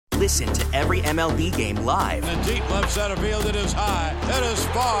Listen to every MLB game live. In the deep left center field, it is high, it is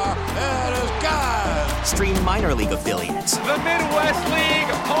far, it is gone. Stream minor league affiliates. The Midwest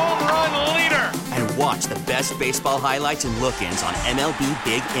League home run leader. And watch the best baseball highlights and look-ins on MLB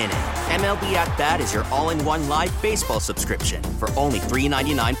Big Inning. MLB At Bat is your all-in-one live baseball subscription for only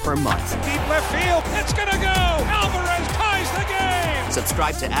 $3.99 per month. Deep left field, it's gonna go. Alvarez ties the game.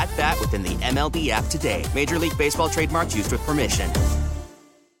 Subscribe to At Bat within the MLB app today. Major League Baseball trademarks used with permission.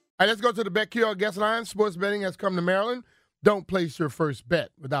 All right, let's go to the BetQL guest line. Sports betting has come to Maryland. Don't place your first bet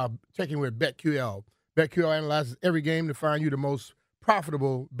without checking with BetQL. BetQL analyzes every game to find you the most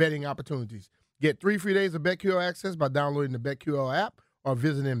profitable betting opportunities. Get 3 free days of BetQL access by downloading the BetQL app or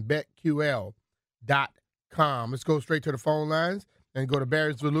visiting BetQL.com. Let's go straight to the phone lines and go to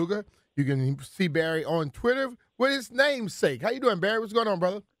Barry Zaluga. You can see Barry on Twitter with his namesake. How you doing, Barry? What's going on,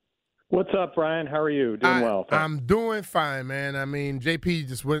 brother? What's up, Brian? How are you? Doing well. Thanks. I'm doing fine, man. I mean, JP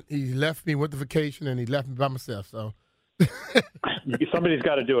just he left me, went to vacation, and he left me by myself, so. Somebody's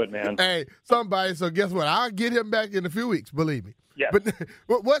got to do it, man. Hey, somebody. So guess what? I'll get him back in a few weeks, believe me. Yeah. But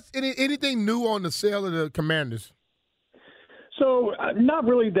what's anything new on the sale of the Commanders? So not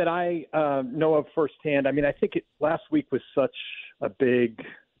really that I know of firsthand. I mean, I think last week was such a big,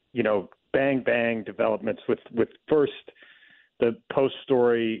 bang, bang developments with first the Post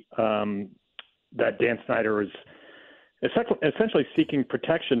story that Dan Snyder is essentially seeking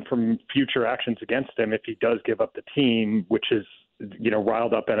protection from future actions against him if he does give up the team, which is,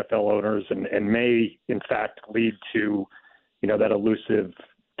 riled up NFL owners and may, in fact, lead to, that elusive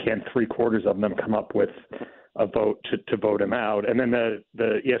can 3/4 of them come up with a vote to vote him out. And then the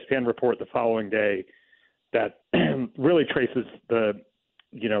ESPN report the following day that really traces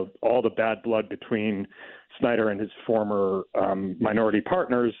all the bad blood between Snyder and his former minority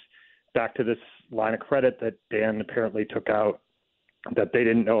partners back to this line of credit that Dan apparently took out that they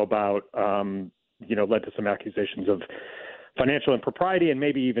didn't know about, led to some accusations of financial impropriety and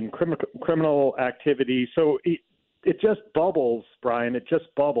maybe even criminal activity. So it just bubbles, Brian. It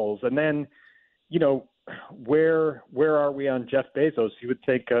just bubbles. And then, where are we on Jeff Bezos? You would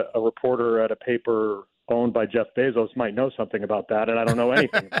think a reporter at a paper owned by Jeff Bezos might know something about that, and I don't know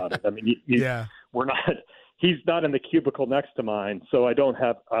anything about it. I mean, we're not. He's not in the cubicle next to mine, so I don't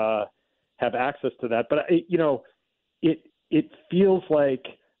have access to that. But it feels like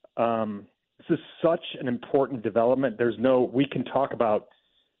this is such an important development. We can talk about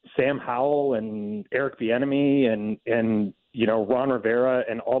Sam Howell and Eric Bieniemy and Ron Rivera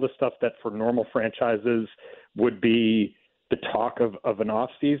and all the stuff that for normal franchises would be the talk of an off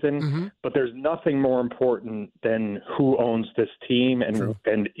season, Mm-hmm. but there's nothing more important than who owns this team and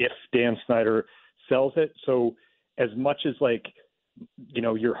if Dan Snyder sells it. So as much as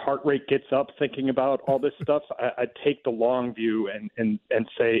your heart rate gets up thinking about all this stuff, I take the long view and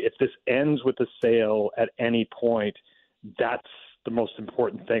say if this ends with a sale at any point, that's the most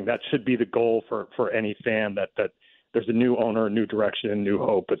important thing. That should be the goal for any fan that there's a new owner, a new direction, and new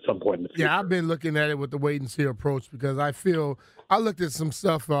hope at some point in the future. Yeah, I've been looking at it with the wait-and-see approach because I looked at some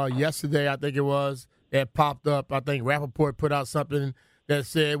stuff yesterday, I think it was, that popped up. I think Rappaport put out something that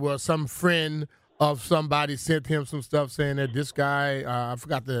said, well, some friend of somebody sent him some stuff saying that this guy, I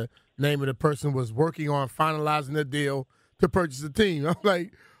forgot the name of the person, was working on finalizing the deal to purchase the team. I'm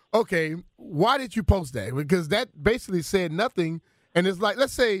like, okay, why did you post that? Because that basically said nothing. And it's like,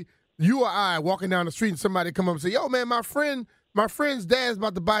 let's say you or I walking down the street and somebody come up and say, yo, man, my friend's dad's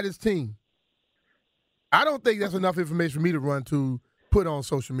about to buy this team. I don't think that's enough information for me to run to put on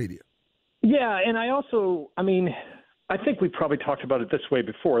social media. Yeah, and I think we probably talked about it this way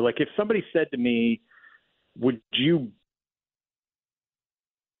before. Like if somebody said to me, would you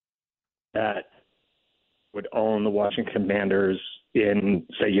that would own the Washington Commanders in,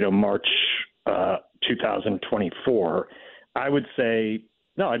 say, March 2024, I would say,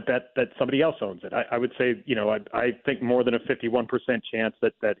 no, I bet that somebody else owns it. I would say, I think more than a 51% chance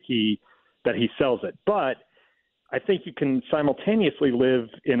that he sells it. But I think you can simultaneously live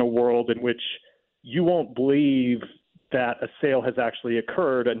in a world in which you won't believe that a sale has actually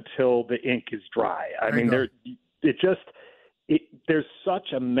occurred until the ink is dry. I mean, there's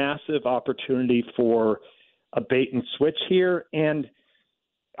such a massive opportunity for a bait and switch here. And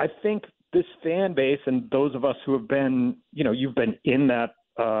I think this fan base and those of us who have been, you've been in that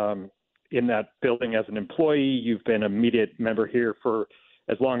building as an employee, you've been a media member here for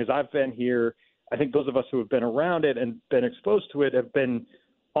as long as I've been here. I think those of us who have been around it and been exposed to it have been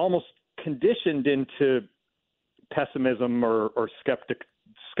almost conditioned into pessimism or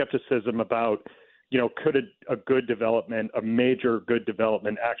skepticism about, could a good development, a major good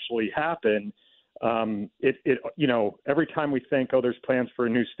development actually happen? every time we think, oh, there's plans for a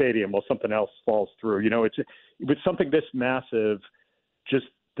new stadium, well, something else falls through. It's with something this massive, just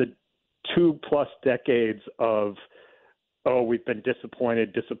the 2+ decades of, oh, we've been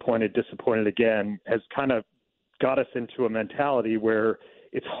disappointed again, has kind of got us into a mentality where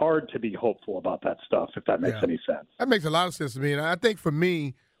it's hard to be hopeful about that stuff, if that makes any sense. That makes a lot of sense to me. And I think for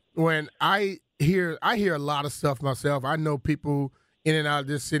me, when I hear a lot of stuff myself, I know people in and out of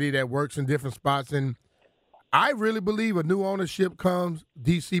this city that works in different spots, and I really believe a new ownership comes,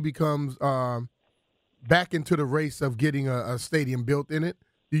 DC becomes back into the race of getting a stadium built in it.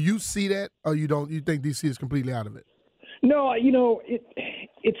 Do you see that, or you don't? You think DC is completely out of it? No, I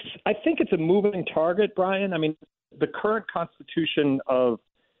think it's a moving target, Brian. I mean, the current constitution of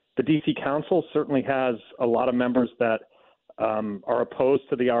the DC Council certainly has a lot of members that are opposed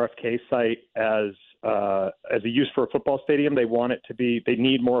to the RFK site as a use for a football stadium. They want it to be. They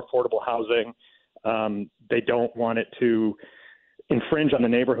need more affordable housing. They don't want it to infringe on the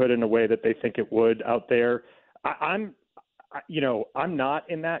neighborhood in a way that they think it would out there. I'm not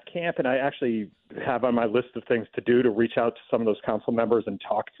in that camp, and I actually have on my list of things to do to reach out to some of those council members and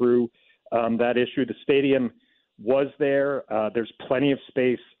talk through that issue. The stadium was there. There's plenty of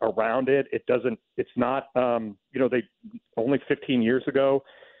space around it. It's not, they only 15 years ago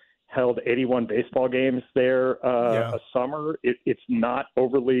held 81 baseball games there a summer. It's not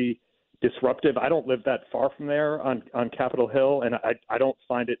overly disruptive. I don't live that far from there on Capitol Hill, and I don't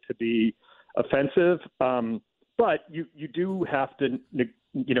find it to be offensive. But you do have to,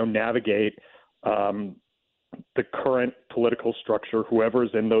 navigate the current political structure,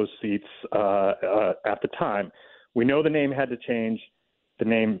 whoever's in those seats at the time. We know the name had to change. The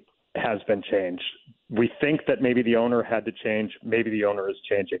name has been changed. We think that maybe the owner had to change. Maybe the owner is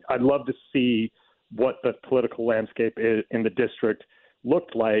changing. I'd love to see what the political landscape in the district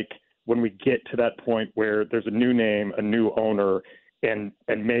looked like when we get to that point where there's a new name, a new owner, and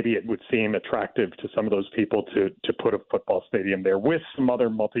maybe it would seem attractive to some of those people to put a football stadium there with some other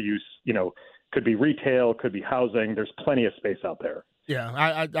multi-use, could be retail, could be housing. There's plenty of space out there. Yeah,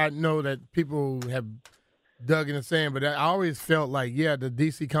 I know that people have dug in the sand, but I always felt like, the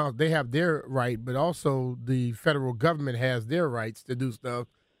D.C. Council, they have their right, but also the federal government has their rights to do stuff.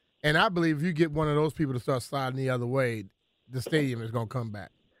 And I believe if you get one of those people to start sliding the other way, the stadium is going to come back.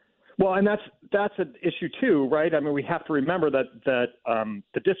 Well, and that's an issue too, right? I mean, we have to remember that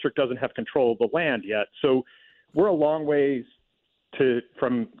the district doesn't have control of the land yet, so we're a long ways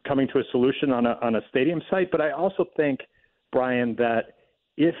from coming to a solution on a stadium site. But I also think, Brian, that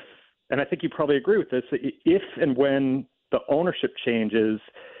and I think you probably agree with this, if and when the ownership changes,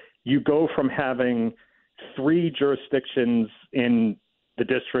 you go from having 3 jurisdictions in the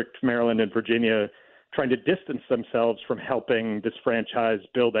district, Maryland and Virginia, trying to distance themselves from helping this franchise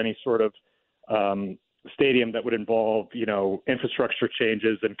build any sort of stadium that would involve, infrastructure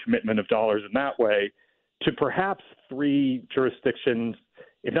changes and commitment of dollars in that way, to perhaps 3 jurisdictions,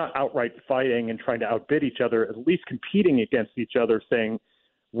 if not outright fighting and trying to outbid each other, at least competing against each other, saying,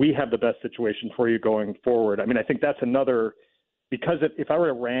 we have the best situation for you going forward. I mean, I think that's another, because if I were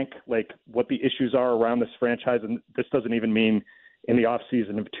to rank like what the issues are around this franchise, and this doesn't even mean in the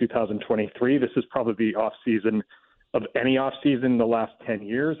offseason of 2023, this is probably the offseason of any offseason in the last 10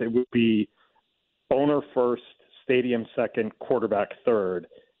 years. It would be owner first, stadium second, quarterback third.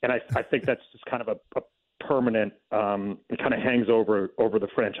 And I think that's just kind of a permanent, it kind of hangs over the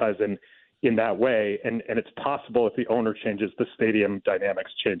franchise in that way. And it's possible if the owner changes, the stadium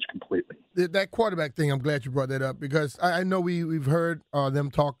dynamics change completely. That quarterback thing, I'm glad you brought that up, because I know we've heard them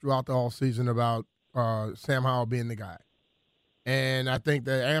talk throughout the offseason about Sam Howell being the guy. And I think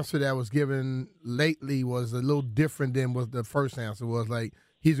the answer that was given lately was a little different than what the first answer was. Like,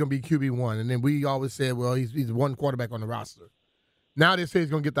 he's going to be QB1. And then we always said, well, he's one quarterback on the roster. Now they say he's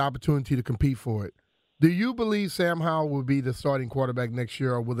going to get the opportunity to compete for it. Do you believe Sam Howell will be the starting quarterback next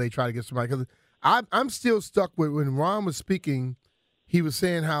year, or will they try to get somebody? Because I'm still stuck with when Ron was speaking, he was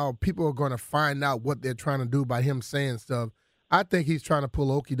saying how people are going to find out what they're trying to do by him saying stuff. I think he's trying to pull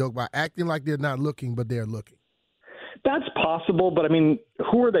okie doke by acting like they're not looking, but they're looking. That's possible, but I mean,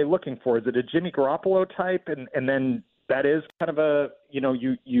 who are they looking for? Is it a Jimmy Garoppolo type? And then that is kind of a,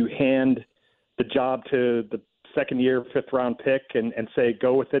 you hand the job to the second-year, fifth-round pick and say,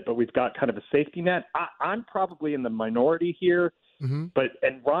 go with it, but we've got kind of a safety net. I'm probably in the minority here, and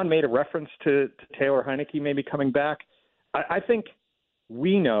Ron made a reference to Taylor Heinicke maybe coming back. I think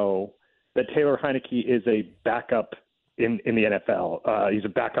we know that Taylor Heinicke is a backup in the NFL. He's a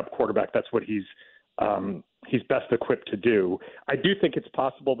backup quarterback. That's what he's best equipped to do. I do think it's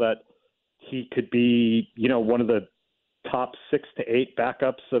possible that he could be, one of the top 6 to 8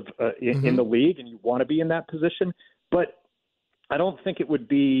 backups of in the league, and you want to be in that position. But I don't think it would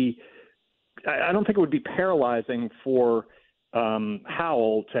be paralyzing for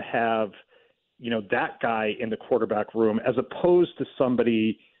Howell to have, that guy in the quarterback room as opposed to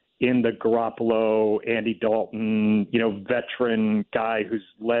somebody in the Garoppolo, Andy Dalton, veteran guy who's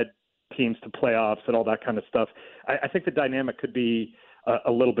led teams to playoffs and all that kind of stuff. I think the dynamic could be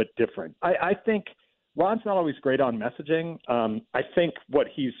a little bit different. I think Ron's not always great on messaging. I think what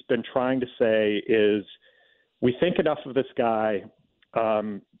he's been trying to say is we think enough of this guy,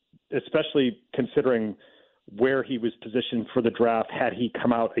 especially considering where he was positioned for the draft had he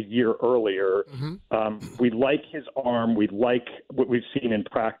come out a year earlier. We like his arm. We like what we've seen in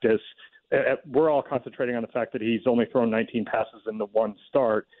practice. We're all concentrating on the fact that he's only thrown 19 passes in the one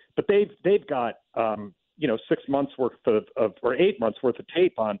start, but they've got 6 months worth of or 8 months worth of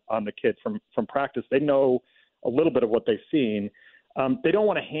tape on the kid from practice. They know a little bit of what they've seen. They don't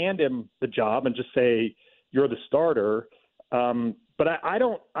want to hand him the job and just say you're the starter. But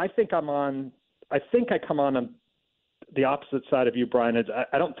I think I come on the opposite side of you, Brian.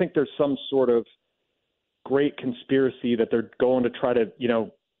 I don't think there's some sort of great conspiracy that they're going to try to,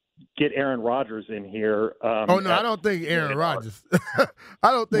 get Aaron Rodgers in here. I don't think Aaron Rodgers.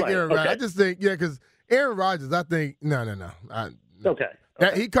 I don't think Aaron Rodgers. I just think, because Aaron Rodgers, I think, no. Okay.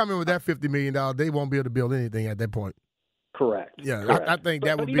 He come in with that $50 million, they won't be able to build anything at that point. Correct. Yeah, correct. I think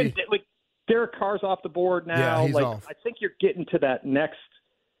that would even, be. Like, Derek Carr's off the board now. Yeah, he's off. I think you're getting to that next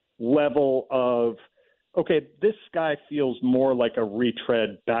level of, okay, this guy feels more like a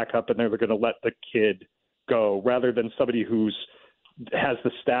retread backup, and they're going to let the kid go rather than somebody who's has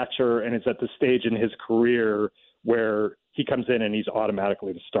the stature and is at the stage in his career where he comes in and he's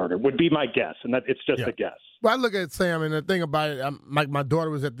automatically the starter would be my guess. And that it's just a guess. Well, I look at Sam, and the thing about it, my daughter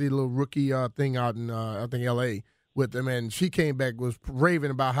was at the little rookie thing out in, I think, L.A. with him, and she came back, was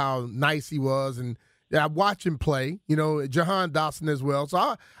raving about how nice he was, and I watch him play, Jahan Dotson as well.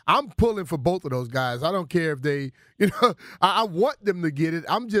 So I'm pulling for both of those guys. I don't care if they, I want them to get it.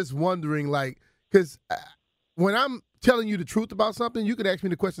 I'm just wondering, because when I'm telling you the truth about something, you could ask me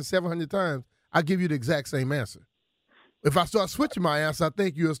the question 700 times. I'll give you the exact same answer. If I start switching my answer, I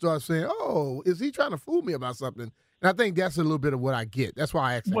think you'll start saying, oh, is he trying to fool me about something? And I think that's a little bit of what I get. That's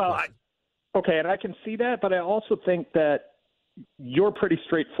why I asked that question. Okay, and I can see that, but I also think that you're pretty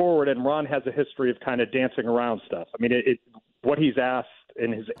straightforward, and Ron has a history of kind of dancing around stuff. I mean, what he's asked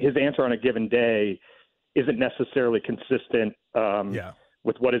and his answer on a given day isn't necessarily consistent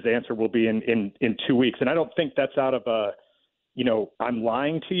with what his answer will be in 2 weeks. And I don't think that's out of a, I'm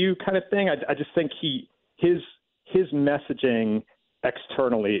lying to you kind of thing. I just think his messaging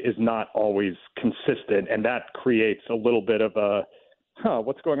externally is not always consistent, and that creates a little bit of a,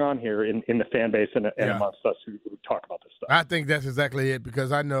 what's going on here in the fan base and amongst us who talk about this stuff. I think that's exactly it,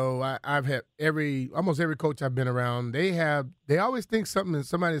 because I know I've had almost every coach I've been around, they always think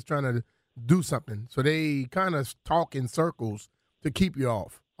somebody's trying to do something. So they kind of talk in circles to keep you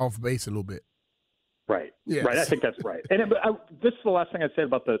off base a little bit. Right. Yes. Right. I think that's right. And this is the last thing I'd say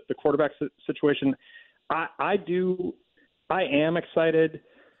about the quarterback situation. I am excited,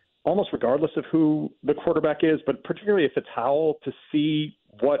 almost regardless of who the quarterback is, but particularly if it's Howell, to see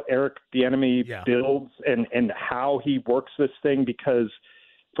what Eric Bieniemy builds and how he works this thing, because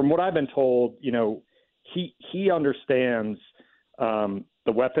from what I've been told, he understands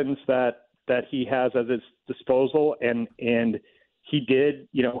the weapons that he has at his disposal, and he did,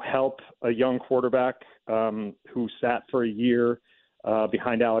 help a young quarterback who sat for a year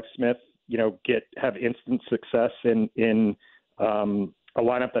behind Alex Smith, have instant success in a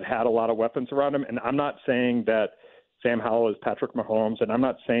lineup that had a lot of weapons around him. And I'm not saying that Sam Howell is Patrick Mahomes, and I'm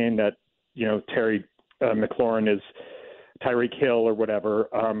not saying that, Terry McLaurin is Tyreek Hill or whatever.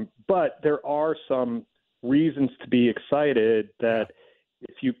 But there are some reasons to be excited that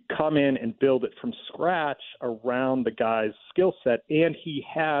if you come in and build it from scratch around the guy's skill set, and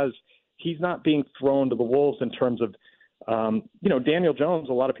he's not being thrown to the wolves in terms of, Daniel Jones,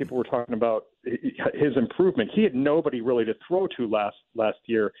 a lot of people were talking about his improvement. He had nobody really to throw to last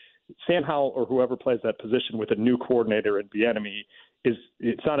year. Sam Howell or whoever plays that position with a new coordinator in Bieniemy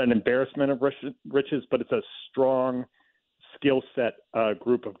it's not an embarrassment of riches, but it's a strong skill set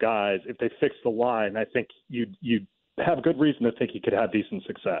group of guys. If they fix the line, I think you'd have good reason to think he could have decent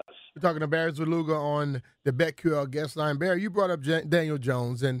success. We're talking to Barry Zaluga on the BetQL guest line. Barry, you brought up Daniel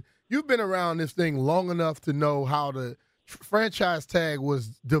Jones, and you've been around this thing long enough to know how the franchise tag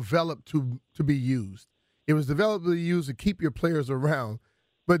was developed to be used. It was developed to be used to keep your players around.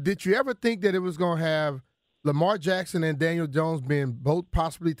 But did you ever think that it was going to have Lamar Jackson and Daniel Jones being both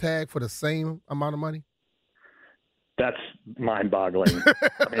possibly tagged for the same amount of money? that's mind-boggling.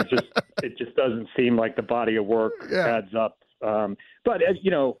 I mean, it just doesn't seem like the body of work adds up. But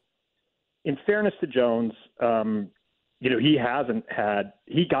in fairness to Jones,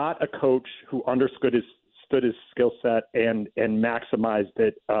 he got a coach who understood his skill set and maximized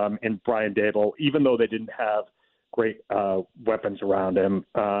it in Brian Daboll, even though they didn't have great weapons around him.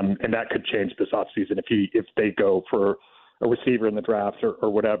 And that could change this offseason if they go for a receiver in the draft or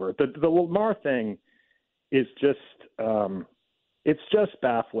whatever. The Lamar thing is just it's just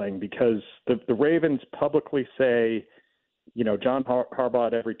baffling because the Ravens publicly say, John Harbaugh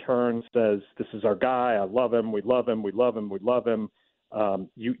at every turn says, this is our guy. I love him. We love him. We love him. We love him.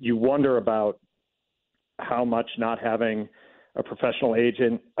 You wonder about how much not having a professional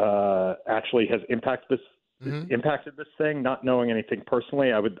agent actually has impacted this thing. Not knowing anything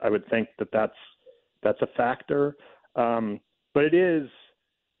personally, I would think that's a factor. But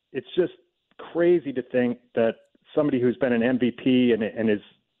it's just crazy to think that somebody who's been an MVP and is,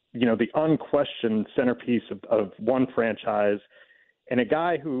 the unquestioned centerpiece of one franchise, and a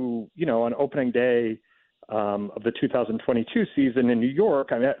guy who, on opening day of the 2022 season in New York,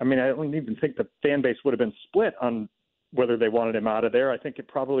 I don't even think the fan base would have been split on whether they wanted him out of there. I think it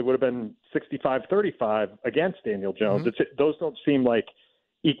probably would have been 65-35 against Daniel Jones. Mm-hmm. Those don't seem like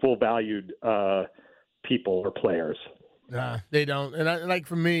equal valued people or players. Nah, they don't. And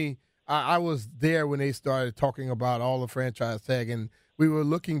for me, I was there when they started talking about all the franchise tag, and we were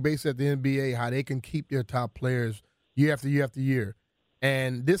looking based at the NBA how they can keep their top players year after year after year.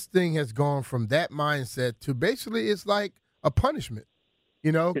 And this thing has gone from that mindset to basically it's like a punishment,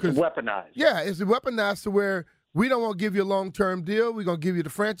 It's weaponized. Yeah, it's weaponized to where we don't want to give you a long-term deal. We're going to give you the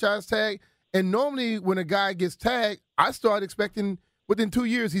franchise tag. And normally when a guy gets tagged, I start expecting within 2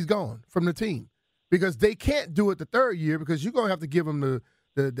 years he's gone from the team because they can't do it the third year because you're going to have to give them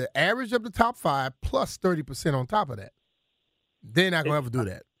the average of the top 5 plus 30% on top of that. They're not going to ever do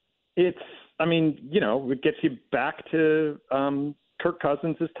that. It gets you back to Kirk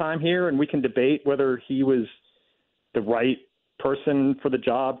Cousins' time here, and we can debate whether he was the right person for the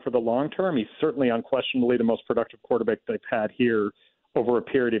job for the long term. He's certainly unquestionably the most productive quarterback they've had here over a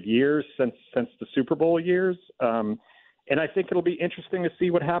period of years since the Super Bowl years. And I think it'll be interesting to see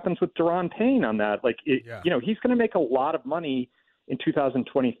what happens with Daron Payne on that. He's going to make a lot of money in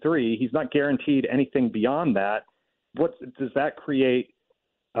 2023. He's not guaranteed anything beyond that. What does that create?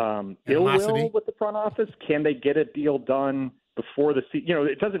 Ill will with the front office? Can they get a deal done before the season?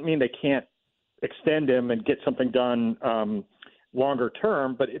 It doesn't mean they can't extend him and get something done longer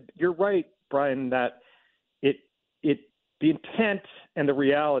term. But you're right, Brian, that the intent and the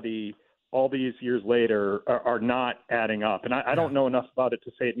reality all these years later are not adding up. And I don't know enough about it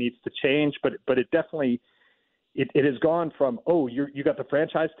to say it needs to change, but it definitely it has gone from, you got the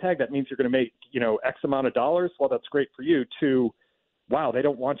franchise tag, that means you're going to make, X amount of dollars. Well, that's great for you, to, wow, they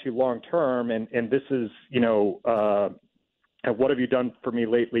don't want you long term. And this is, what have you done for me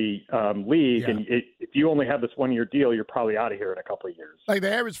lately, league? Yeah. And if you only have this 1 year deal, you're probably out of here in a couple of years. Like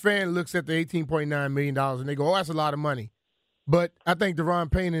the average fan looks at the $18.9 million and they go, that's a lot of money. But I think Daron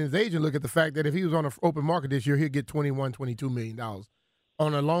Payne and his agent look at the fact that if he was on an open market this year, he'd get $22 million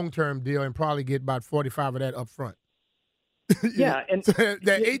on a long-term deal and probably get about 45 of that up front. Yeah. And so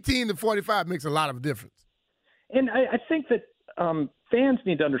that 18 to 45 makes a lot of difference. And I think that fans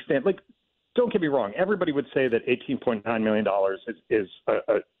need to understand, don't get me wrong, everybody would say that $18.9 million is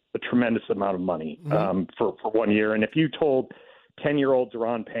a tremendous amount of money for 1 year. And if you told 10-year-old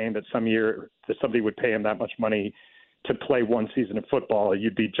Daron Payne that somebody would pay him that much money to play one season of football,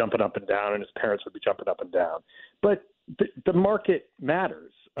 you'd be jumping up and down, and his parents would be jumping up and down. But the market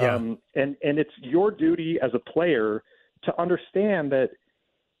matters. Yeah. And it's your duty as a player to understand that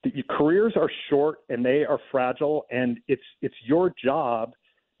your careers are short and they are fragile, and it's your job,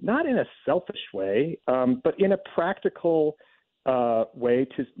 not in a selfish way, but in a practical way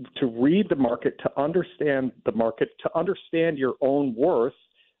to read the market, to understand the market, to understand your own worth.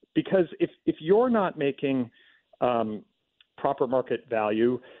 Because if you're not making proper market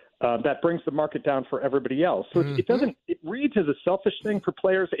value, that brings the market down for everybody else. So it reads as a selfish thing for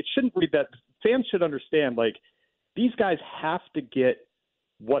players. It shouldn't read that. Fans should understand, these guys have to get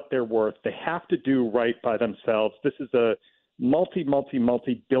what they're worth. They have to do right by themselves. This is a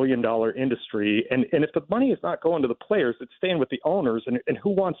multi-billion-dollar industry. And if the money is not going to the players, it's staying with the owners. And who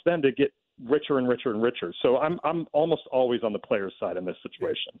wants them to get richer and richer and richer? So I'm almost always on the players' side in this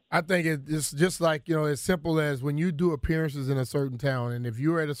situation. I think it's just like, as simple as when you do appearances in a certain town, and if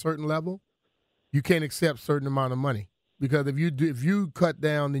you're at a certain level, you can't accept a certain amount of money. Because if you cut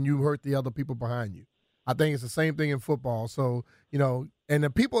down, then you hurt the other people behind you. I think it's the same thing in football. So, And the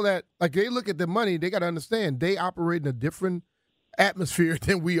people that, like, they look at the money, they got to understand they operate in a different atmosphere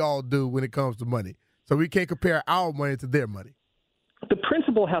than we all do when it comes to money. So we can't compare our money to their money. The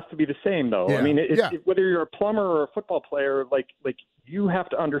principle has to be the same, though. Yeah. I mean, whether you're a plumber or a football player, like you have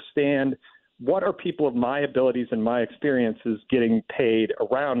to understand what are people of my abilities and my experiences getting paid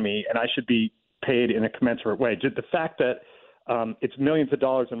around me, and I should be paid in a commensurate way. Just the fact that it's millions of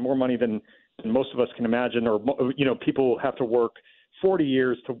dollars and more money than most of us can imagine, or people have to work 40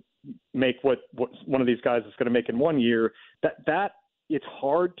 years to make what one of these guys is going to make in 1 year. That it's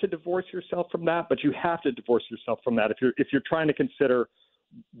hard to divorce yourself from that, but you have to divorce yourself from that if you're trying to consider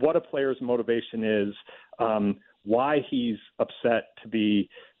what a player's motivation is, why he's upset to be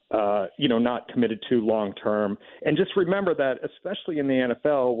not committed to long term. And just remember that, especially in the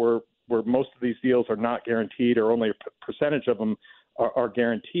NFL, where most of these deals are not guaranteed, or only a percentage of them are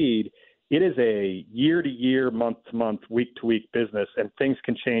guaranteed, it is a year-to-year, month-to-month, week-to-week business, and things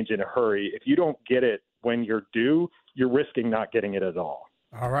can change in a hurry. If you don't get it when you're due, you're risking not getting it at all.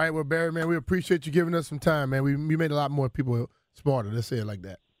 All right. Well, Barry, man, we appreciate you giving us some time, man. We made a lot more people smarter. Let's say it like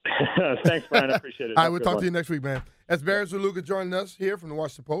that. Thanks, Brian. I appreciate it. All right, we'll talk to you next week, man. That's Barry Svrluga joining us here from the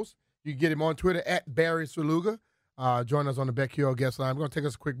Washington Post. You can get him on Twitter at Barry Svrluga. Join us on the Beck Hill guest line. We're going to take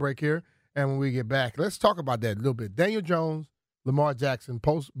us a quick break here, and when we get back, let's talk about that a little bit. Daniel Jones, Lamar Jackson,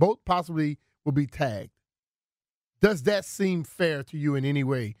 both possibly will be tagged. Does that seem fair to you in any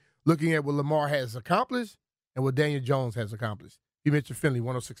way, looking at what Lamar has accomplished and what Daniel Jones has accomplished? You mentioned Finley,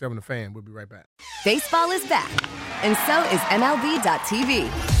 106.7 The Fan. We'll be right back. Baseball is back, and so is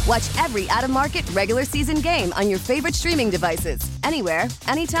MLB.tv. Watch every out-of-market regular season game on your favorite streaming devices, anywhere,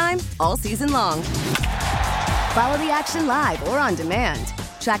 anytime, all season long. Follow the action live or on demand.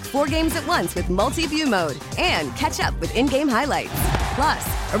 Track 4 games at once with multi-view mode and catch up with in-game highlights.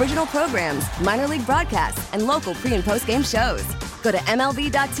 Plus, original programs, minor league broadcasts, and local pre- and post-game shows. Go to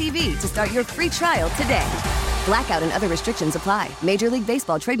MLB.tv to start your free trial today. Blackout and other restrictions apply. Major League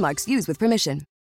Baseball trademarks used with permission.